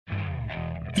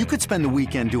You could spend the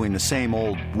weekend doing the same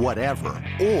old whatever,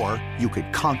 or you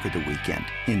could conquer the weekend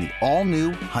in the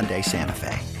all-new Hyundai Santa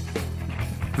Fe.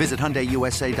 Visit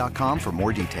HyundaiUSA.com for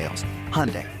more details.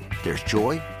 Hyundai, there's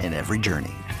joy in every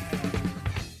journey.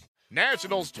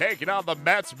 Nationals taking on the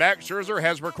Mets. Max Scherzer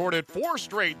has recorded 4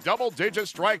 straight double-digit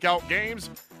strikeout games,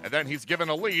 and then he's given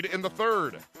a lead in the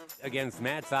third. Against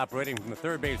Mets operating from the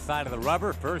third base side of the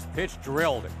rubber. First pitch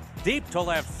drilled deep to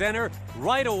left center.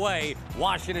 Right away,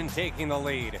 Washington taking the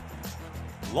lead.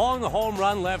 Long home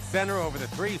run left center over the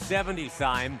 370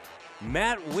 sign.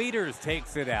 Matt Wieters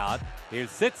takes it out, his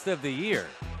 6th of the year.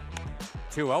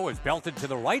 2-0 is belted to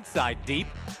the right side deep.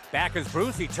 Back is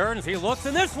Bruce, he turns, he looks,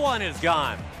 and this one is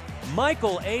gone.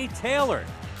 Michael A. Taylor,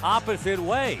 opposite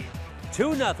way.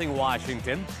 2-0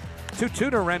 Washington. 2-2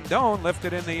 to Rendon,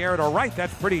 lifted in the air to right.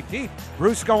 That's pretty deep.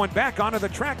 Bruce going back onto the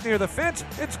track near the fence.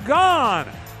 It's gone.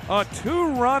 A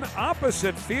 2-run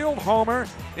opposite field homer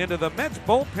into the Mets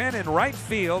bullpen in right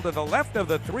field to the left of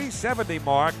the 370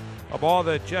 mark. A ball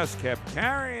that just kept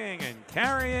carrying.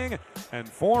 And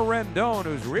for Rendon,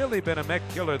 who's really been a Met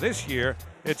killer this year,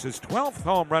 it's his 12th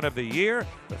home run of the year,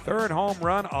 the 3rd home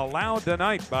run allowed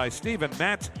tonight by Steven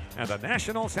Matz, and the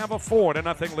Nationals have a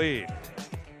 4-0 lead.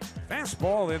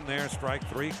 Fastball in there, strike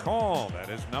 3 call. That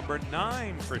is number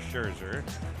 9 for Scherzer.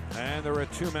 And there are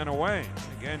 2 men away.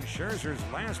 Again, Scherzer's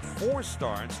last 4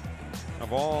 starts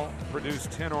have all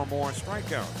produced 10 or more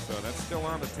strikeouts. So that's still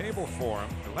on the table for him.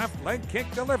 The left leg kick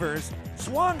delivers.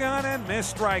 Swung on and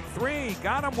missed, strike 3.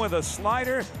 Got him with a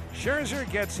slider. Scherzer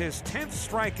gets his 10th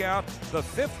strikeout, the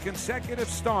 5th consecutive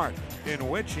start in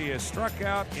which he has struck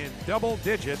out in double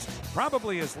digits.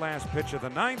 Probably his last pitch of the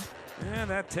 9th.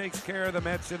 And that takes care of the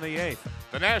Mets in the 8th.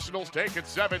 The Nationals take it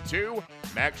 7-2.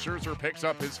 Max Scherzer picks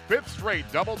up his 5th straight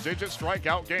double-digit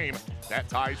strikeout game. That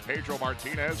ties Pedro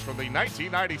Martinez from the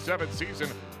 1997 season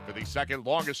for the 2nd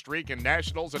longest streak in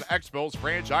Nationals and Expos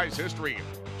franchise history.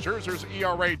 Scherzer's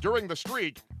ERA during the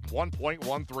streak,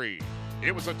 1.13.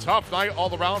 It was a tough night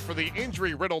all around for the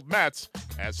injury-riddled Mets,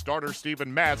 as starter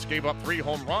Steven Matz gave up 3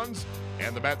 home runs,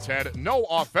 and the Mets had no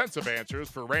offensive answers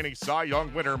for reigning Cy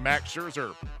Young winner Max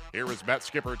Scherzer. Here is Mets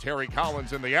skipper Terry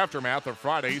Collins in the aftermath of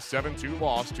Friday's 7-2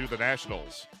 loss to the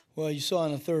Nationals. Well, you saw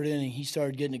in the 3rd inning, he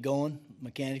started getting it going.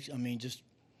 Mechanics, just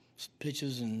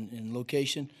pitches and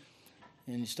location,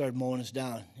 and he started mowing us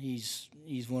down. He's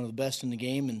one of the best in the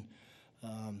game,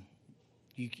 and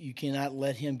you cannot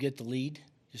let him get the lead.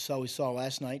 Just saw we saw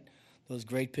last night. Those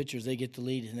great pitchers, they get the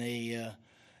lead, and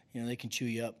they can chew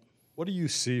you up. What do you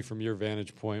see from your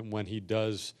vantage point when he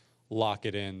does lock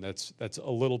it in? That's a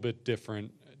little bit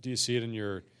different. Do you see it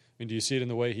do you see it in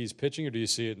the way he's pitching, or do you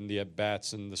see it in the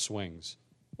at-bats and the swings?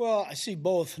 Well, I see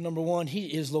both. Number one,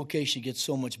 his location gets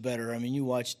so much better. You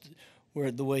watched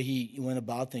the way he went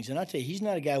about things. And I'll tell you, he's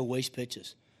not a guy who wastes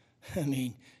pitches.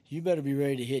 You better be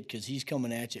ready to hit because he's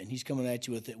coming at you, and he's coming at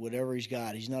you with whatever he's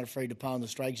got. He's not afraid to pound the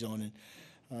strike zone.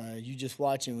 And you just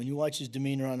watch him. When you watch his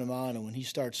demeanor on the mound, and when he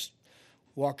starts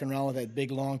walking around with that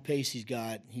big, long pace he's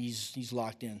got, he's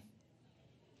locked in.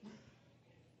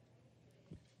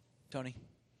 Tony?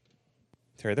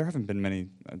 Terry, there haven't been many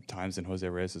times in Jose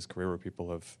Reyes' career where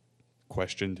people have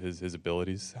questioned his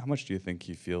abilities. How much do you think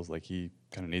he feels like he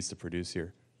kind of needs to produce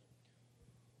here?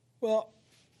 Well,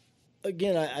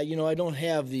 again, I don't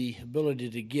have the ability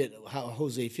to get how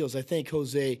Jose feels. I think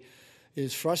Jose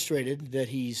is frustrated that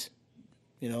he's,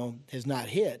 has not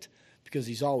hit because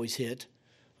he's always hit.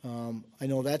 I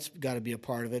know that's got to be a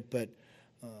part of it, but,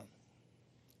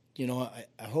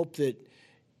 I hope that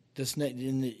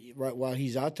while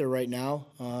he's out there right now,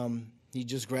 he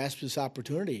just grasps this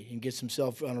opportunity and gets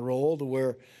himself on a roll to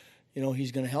where,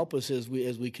 he's going to help us as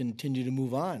we continue to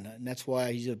move on. And that's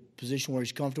why he's in a position where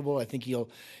he's comfortable. I think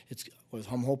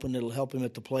I'm hoping it'll help him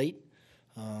at the plate.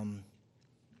 Got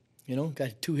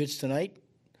 2 hits tonight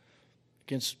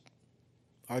against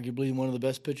arguably one of the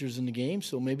best pitchers in the game,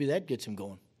 so maybe that gets him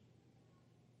going.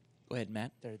 Go ahead,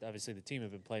 Matt. Obviously, the team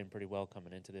have been playing pretty well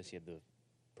coming into this. You had the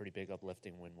pretty big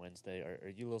uplifting win Wednesday. Are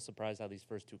you a little surprised how these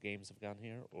first 2 games have gone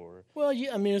here? Or Well,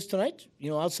 yeah, it's tonight.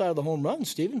 Outside of the home run,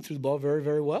 Steven threw the ball very,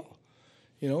 very well.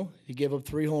 He gave up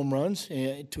 3 home runs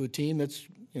to a team that's,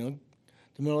 the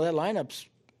middle of that lineup's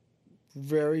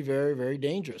very, very, very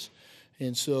dangerous.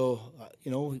 And so,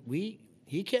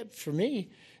 he kept, for me,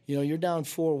 you're down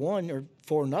 4-1 or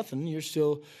 4-0. You're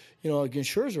still, against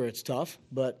Scherzer, it's tough.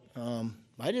 But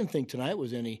I didn't think tonight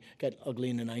was got ugly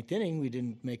in the 9th inning. We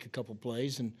didn't make a couple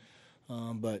plays.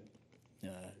 But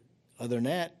other than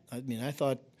that, I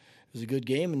thought it was a good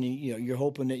game. And, you're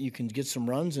hoping that you can get some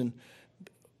runs and,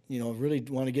 really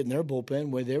want to get in their bullpen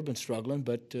where they've been struggling.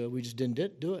 But we just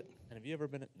didn't do it. And have you ever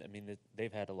been? I mean,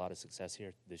 they've had a lot of success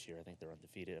here this year. I think they're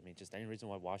undefeated. I mean, just any reason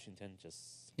why Washington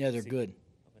just? Yeah, they're good.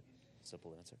 Okay.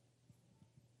 Simple answer.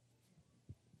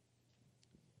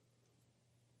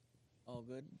 All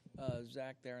good.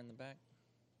 Zach there in the back.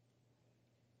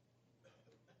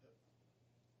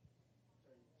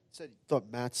 Said you thought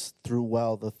Mats threw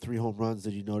well. The 3 home runs.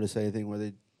 Did you notice anything where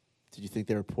did you think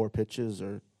they were poor pitches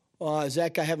or?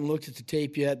 Zach, I haven't looked at the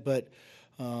tape yet, but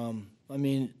I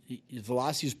mean, his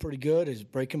velocity is pretty good. His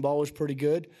breaking ball was pretty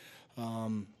good.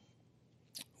 Wieters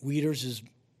is,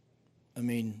 I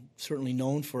mean, certainly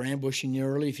known for ambushing you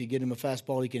early if you get him a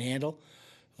fastball he can handle.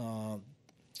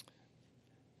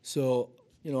 So,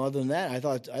 you know, other than that,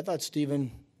 I thought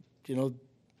Steven, you know,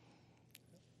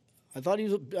 I thought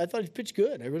he pitched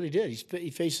good. I really did. He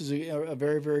faces a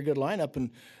very, very good lineup, and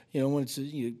you know, when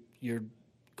you're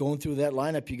going through that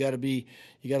lineup, you got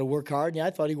to work hard. Yeah,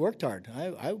 I thought he worked hard.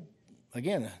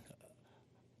 The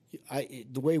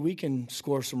way we can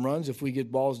score some runs if we get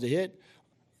balls to hit,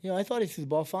 you know, I thought he threw the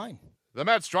ball fine. The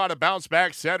Mets try to bounce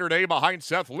back Saturday behind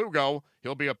Seth Lugo.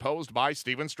 He'll be opposed by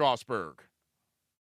Steven Strasburg.